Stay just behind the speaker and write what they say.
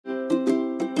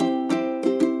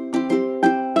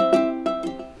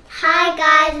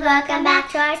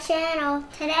our channel.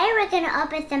 Today we're going to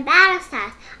open some battle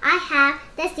styles. I have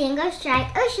the Single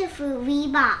Strike Urshifu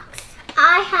V-Box.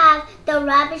 I have the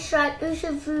Rapid Strike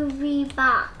Urshifu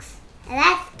V-Box.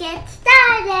 Let's get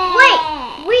started.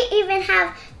 Wait, we even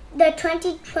have the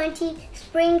 2020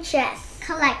 Spring Chest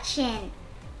collection.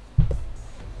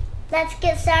 Let's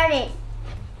get started.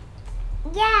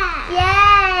 Yeah.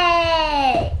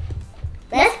 Yay.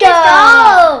 Let's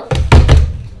go.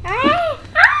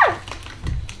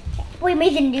 Wait,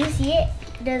 Mason, do you see it?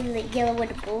 The yellow with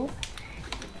the blue.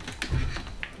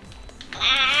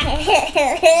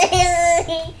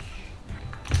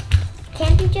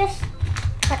 Can't you just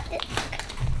cut it?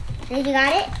 Did you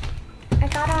got it? I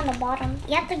got it on the bottom.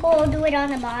 You have to go do it on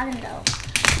the bottom though.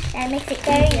 That makes it easier.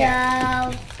 There you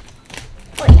go.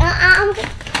 Wait,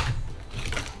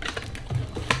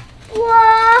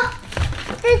 whoa!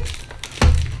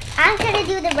 I'm gonna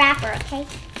do the wrapper, okay?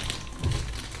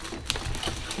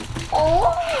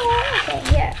 Oh, okay,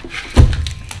 here.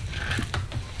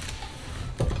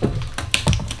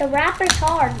 The wrapper's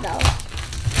hard though.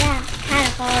 Yeah, kind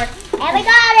of hard. And we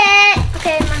got it!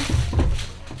 Okay,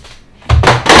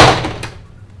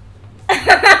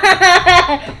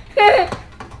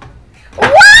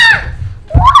 What?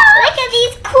 Look at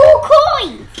these cool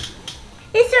coins!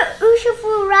 It's the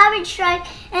Urshifu Rabbit Strike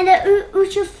and the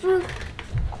Urshifu.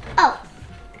 Oh,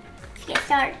 let's get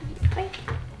started. Wait.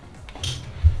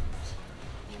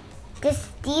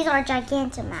 These are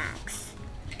Gigantamax.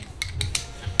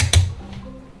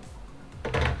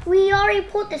 We already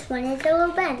pulled this one. It's a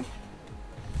little bend.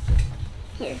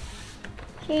 Here.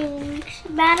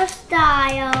 Battle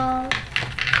Style.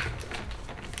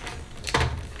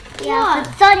 Yeah,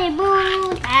 Sunny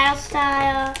Moon, Battle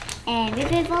Style, and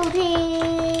Vivid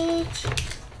Voltage.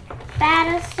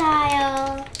 Battle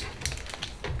Style.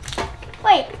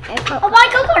 Wait, oh my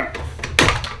God!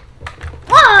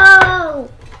 Whoa!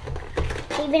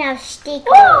 They even have stickers.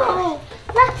 Whoa!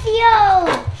 Luxio!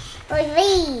 Or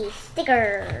these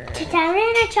stickers.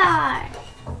 Tyranitar.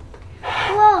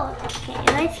 Whoa! Okay,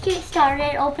 let's get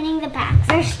started opening the packs.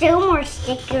 There's still more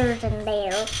stickers in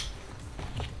there.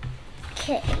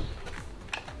 Okay.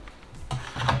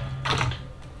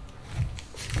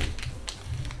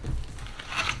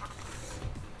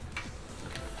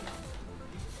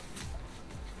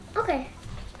 Okay.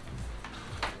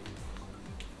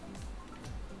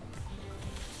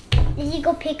 Did you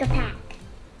go pick a pack?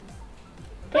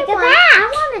 Pick a pack! I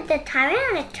wanted the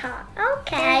Tyranitar.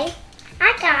 Okay.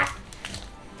 I got.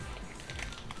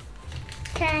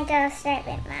 Can I go start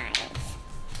with mine?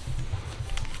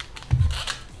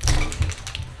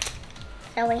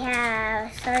 So we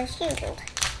have Star Shield.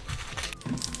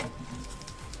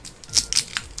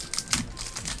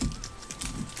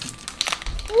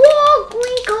 Whoa,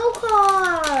 green go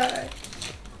card!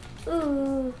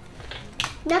 Ooh,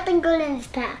 nothing good in this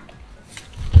pack.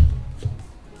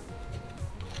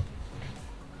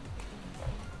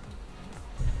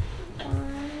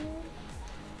 One,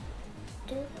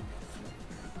 two.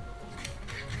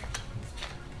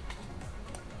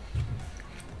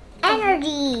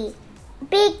 Energy,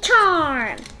 Big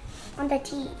Charm on the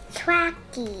T.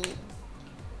 Twacky,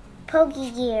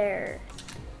 Pokegear,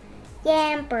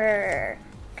 Yamper,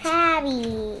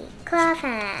 Krabby,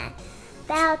 Clubhead,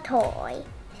 Baltoy,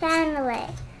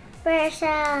 Sandlet, Versa,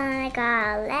 I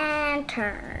got a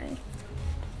Lantern.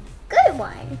 Good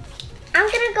one. I'm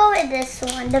gonna go with this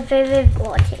one, the Vivid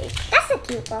Voltage. That's a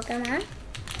cute Pokemon.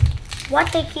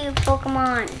 What's a cute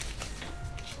Pokemon?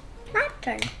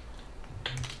 Lantern.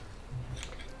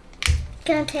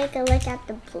 Gonna take a look at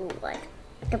the blue one,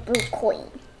 the blue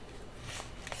coin.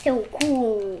 So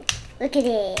cool. Look at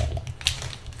it.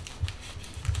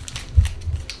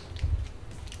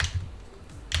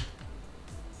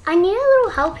 I need a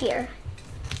little help here.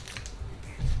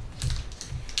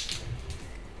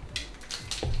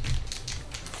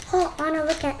 Oh, I wanna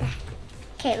look at that.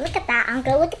 Okay, look at that. I'm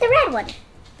gonna look at the red one.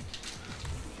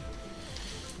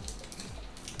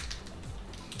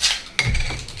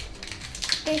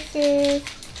 This is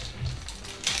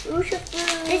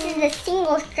Urshifu. This is a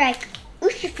Single Strike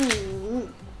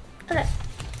Urshifu. Okay.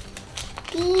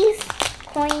 These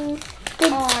coins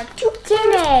are too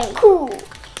cool.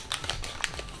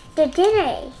 They're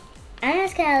dinner. I'm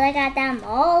just gonna look at them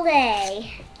all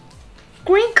day.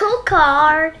 Green code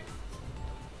card.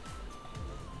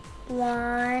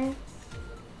 1,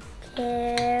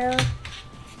 2,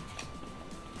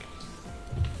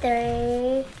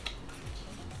 3,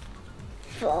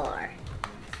 4.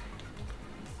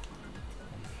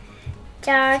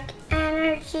 Dark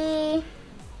Energy,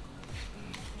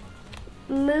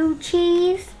 Moo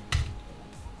Cheese,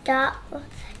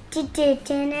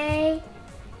 Dinner,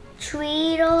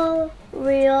 Tweedle,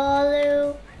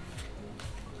 Riolu,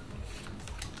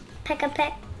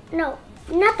 Peck. No,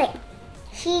 nothing.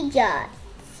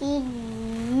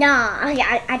 Nah,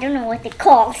 I don't know what it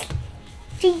calls.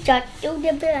 She just do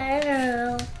the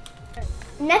better.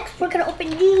 Next, we're gonna open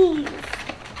these.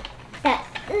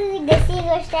 The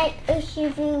Single Strike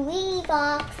Urshifu Wii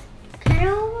box. Can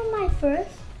I open my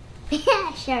first?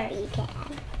 Yeah, sure you can.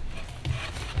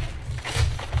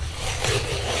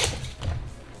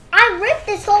 I ripped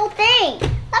this whole thing.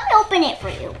 Let me open it for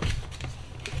you.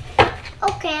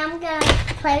 Okay, I'm gonna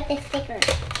play with the stickers.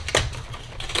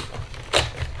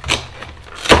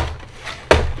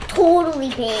 Totally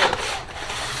big.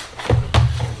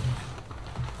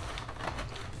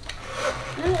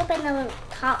 Let me open the little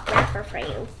top wrapper for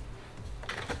you.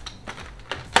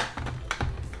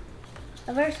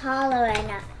 The first hollow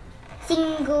and a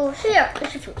single here.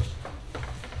 Urshifu.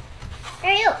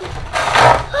 There you go.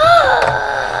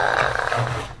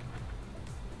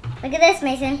 Look at this,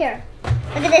 Mason. Here.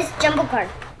 Look at this jumbo card.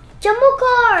 Jumbo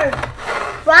card!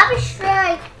 Rabbit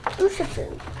Strike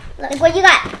Urshifu. Look what you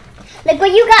got. Look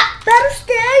what you got. Better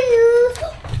stay you.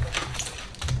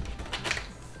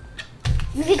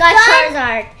 You got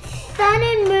Charizard. Sun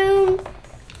and Moon.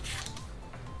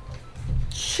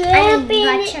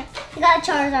 Champion. You got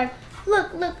Charizard.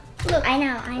 Look. I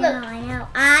know.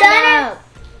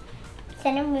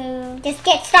 Sun and Moon. Just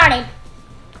get started.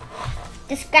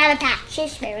 Just grab a pack.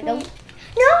 Shush, there we go. No!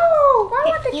 Why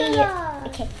want the Charizard?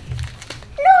 Okay.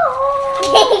 No!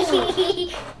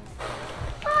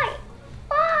 Why?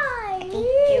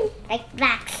 Like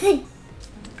Max.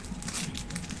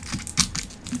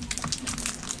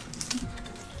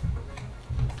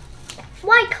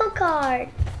 White code card.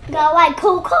 Got a white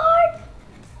code card?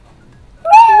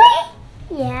 Really?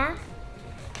 Yeah.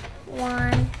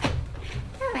 1.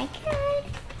 Oh my god.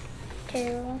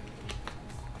 2,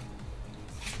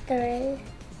 3,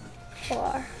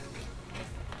 4.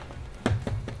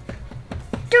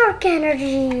 Dark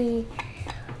Energy.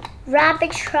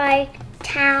 Rapid Strike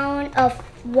Town of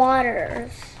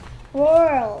Waters.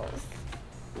 Worlds.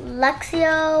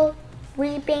 Luxio.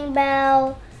 Weeping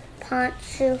Bell.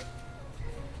 Pantsu.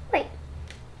 Wait.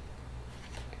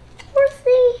 Where's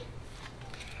the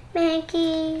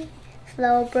Mankey?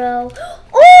 Slowbro.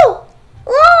 Oh!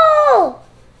 Oh!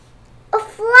 A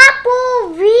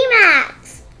Flapple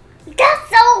VMAX. That's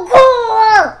so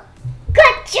cool!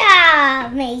 Good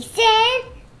job, Mason.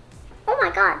 Oh my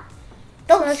god.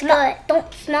 Don't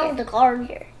smell the card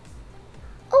here.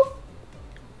 Oh.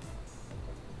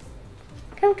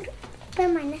 Come put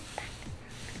my neck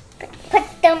back.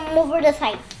 Put them over the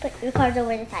side. Put your cards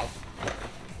over the side.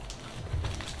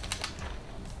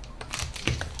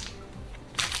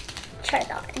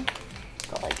 Charizard.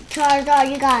 Charizard,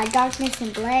 you got Darkness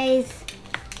and Blaze.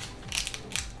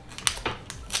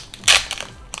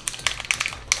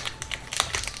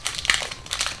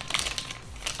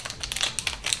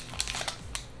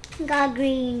 Got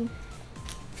green.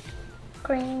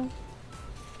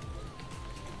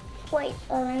 Wait,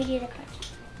 let me do the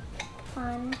cards.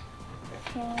 1,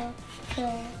 2, 3,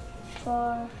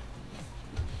 4.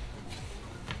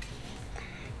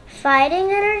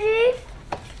 Fighting Energy.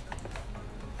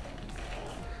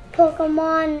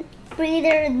 Pokemon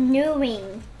Breather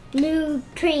Nutrine.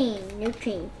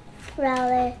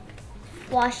 Relic.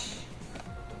 What is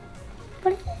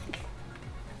this?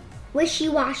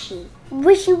 Wishy-washy.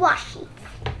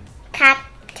 Cat.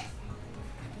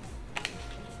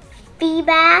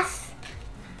 Feebas.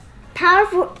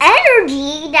 Powerful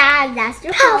Energy. That's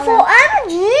your powerful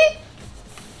energy.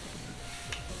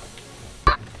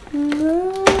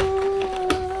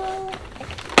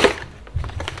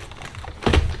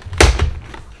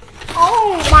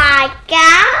 Oh my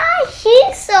gosh,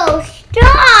 she's so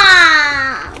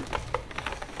strong.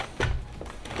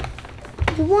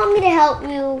 You want me to help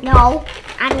you? No,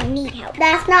 I don't need help.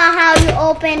 That's not how you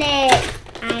open it.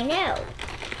 I know.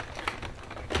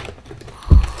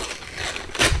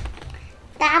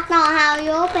 That's not how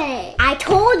you open it. I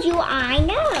told you I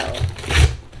know.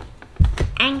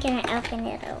 I'm gonna open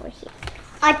it over here.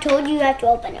 I told you have to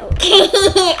open it over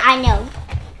here. I know.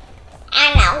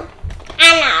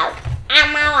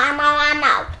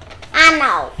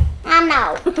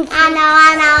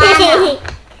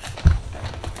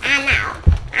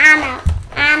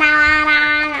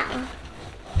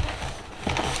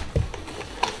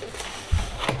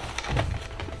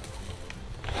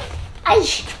 I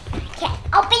can't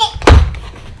open it.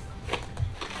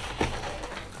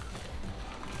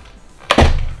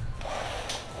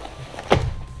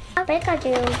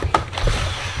 Pikachu.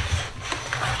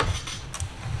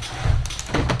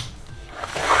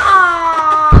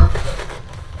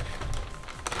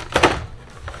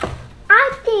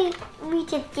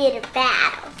 just did a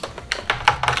battle.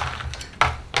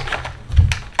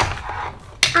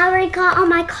 I already got all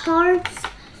my cards,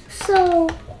 so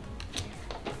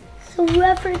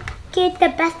whoever get the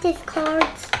bestest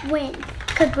cards win.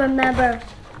 Cause remember,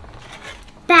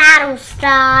 battle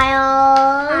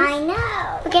style. I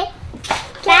know. Okay.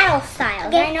 Battle styles.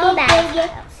 Okay. I know battle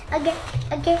styles.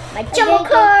 Okay. My jumbo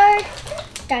card.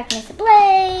 Darkness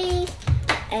Ablaze.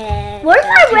 And where's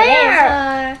my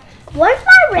rare? Where's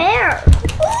my rare?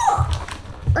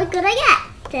 Look what I get.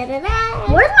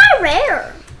 Da-da-da. Where's my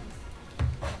rare?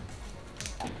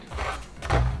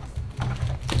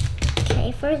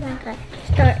 Okay, first I'm gonna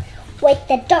start with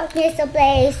the Darkness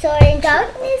Ablaze. Sorry,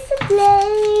 Darkness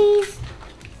Ablaze.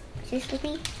 Is this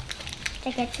Sleepy?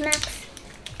 Gigantamax?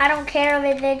 I don't care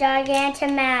if it's a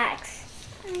Gigantamax.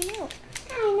 I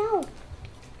know.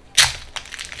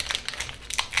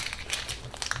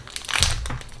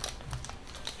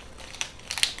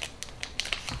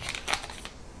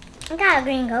 I got a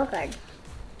green go card.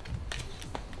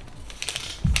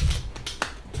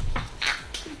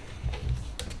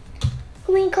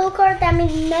 Green code card, that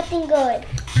means nothing good.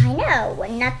 I know,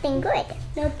 nothing good.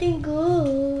 Nothing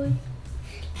good.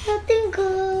 Nothing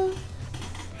good.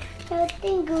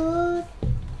 Nothing good.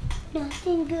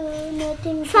 Nothing good.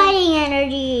 Nothing good. Fighting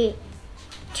energy.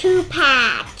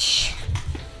 2-patch.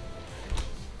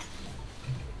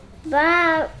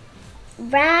 Bra.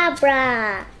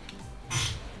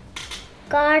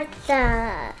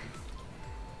 Garza.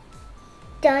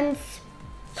 Dunce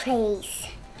Praise.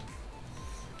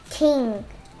 King,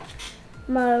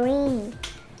 Marine,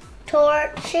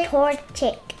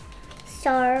 Torchic,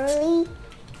 Starly,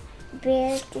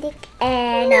 Beardlick,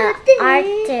 and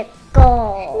Arctic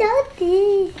Gold.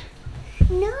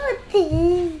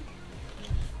 Nothing.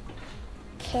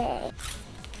 Okay.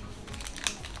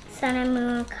 Sun and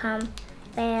Moon come,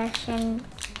 Fashion,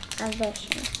 a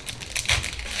Vision.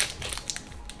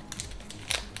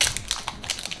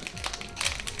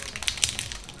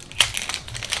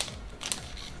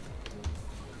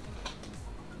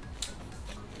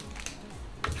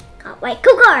 White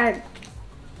code card.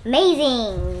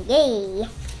 Amazing. Yay.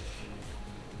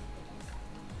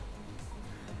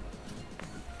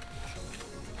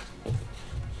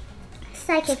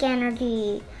 Psychic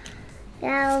energy.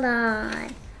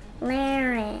 Galdon.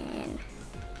 Laren.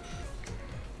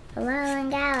 Alolan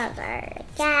Gallagher.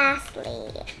 Ghastly.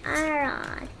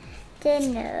 Aron.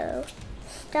 Dino.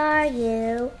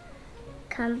 Staryu.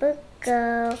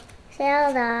 Kambuko.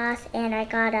 Zeldas. And I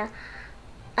got a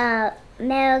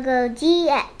Melgo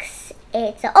GX.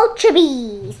 It's an Ultra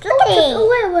Beast. Look at it.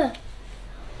 Wait.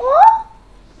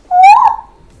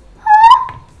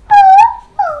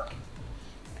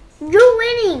 You're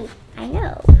winning. I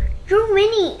know. You're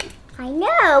winning. I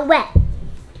know.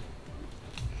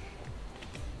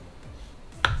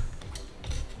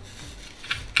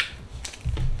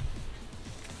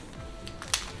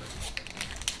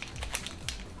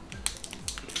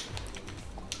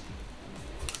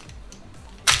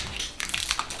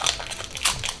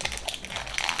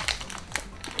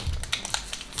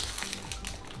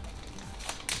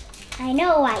 I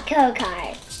know white code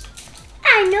card.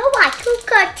 I know white code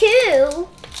card too.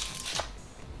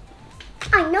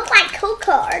 I know white code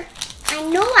card. I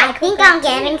know white code card. I think I'm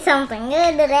getting something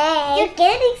good today. You're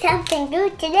getting something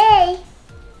good today.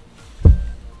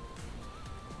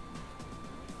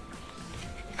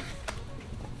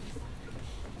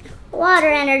 Water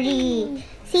energy.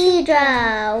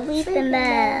 Seadra, Weeping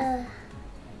Bell,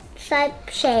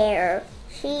 Cypshare,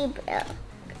 Shebra,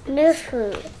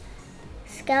 Nufu,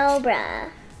 Scalbra,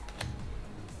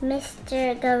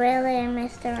 Mr. Gorilla and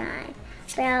Mr. Rhyme,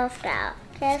 Bell Sprout,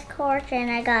 Just Scorch, and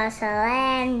I got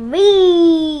Salandit.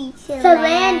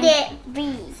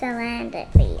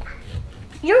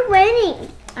 You're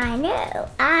winning. I know.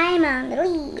 I'm on the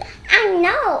lead. I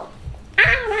know.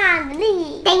 I'm on the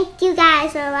lead. Thank you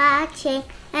guys for watching.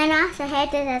 And also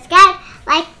hit the subscribe,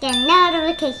 like, the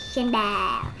notification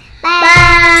bell. Bye.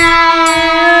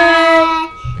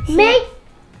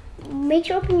 Make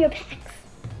sure to open your packs.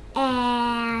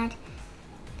 And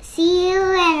see you